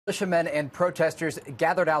Militiamen and protesters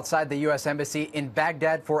gathered outside the U.S. Embassy in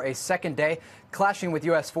Baghdad for a second day, clashing with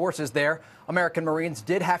U.S. forces there. American Marines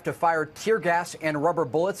did have to fire tear gas and rubber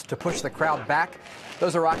bullets to push the crowd back.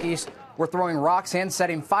 Those Iraqis were throwing rocks and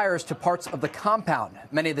setting fires to parts of the compound.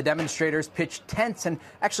 Many of the demonstrators pitched tents and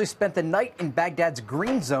actually spent the night in Baghdad's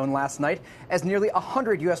green zone last night as nearly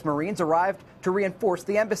 100 U.S. Marines arrived to reinforce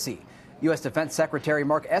the embassy. U.S. Defense Secretary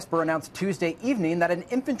Mark Esper announced Tuesday evening that an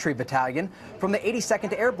infantry battalion from the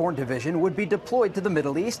 82nd Airborne Division would be deployed to the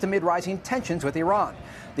Middle East amid rising tensions with Iran.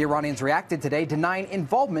 The Iranians reacted today, denying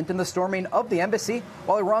involvement in the storming of the embassy,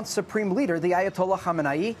 while Iran's supreme leader, the Ayatollah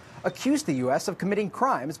Khamenei, accused the U.S. of committing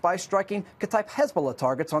crimes by striking Kataib Hezbollah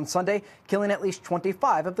targets on Sunday, killing at least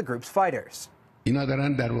 25 of the group's fighters. They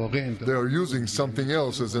are using something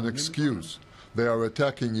else as an excuse. They are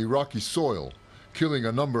attacking Iraqi soil, killing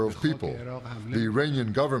a number of people. The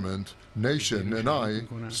Iranian government, nation, and I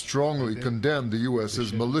strongly condemn the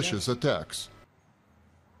U.S.'s malicious attacks.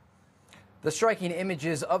 The striking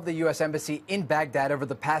images of the U.S. Embassy in Baghdad over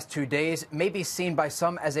the past 2 days may be seen by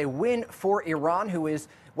some as a win for Iran, who is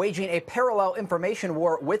waging a parallel information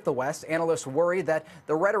war with the West. Analysts worry that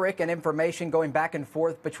the rhetoric and information going back and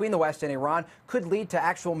forth between the West and Iran could lead to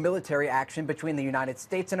actual military action between the United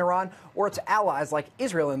States and Iran or its allies like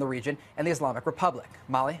Israel in the region and the Islamic Republic.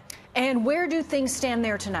 Molly? And where do things stand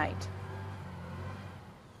there tonight?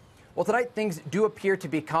 Well, tonight things do appear to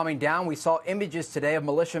be calming down. We saw images today of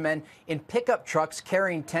militiamen in pickup trucks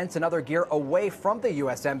carrying tents and other gear away from the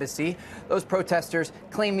U.S. Embassy. Those protesters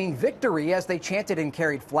claiming victory as they chanted and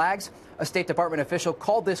carried flags. A State Department official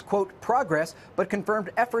called this, quote, progress, but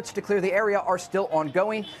confirmed efforts to clear the area are still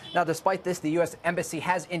ongoing. Now, despite this, the U.S. Embassy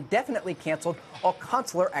has indefinitely canceled all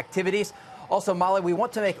consular activities. Also, Molly, we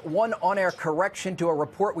want to make one on-air correction to a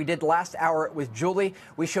report we did last hour with Julie.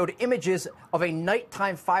 We showed images of a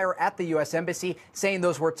nighttime fire at the U.S. Embassy, saying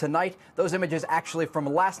those were tonight. Those images actually from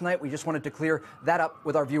last night. We just wanted to clear that up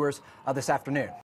with our viewers this afternoon.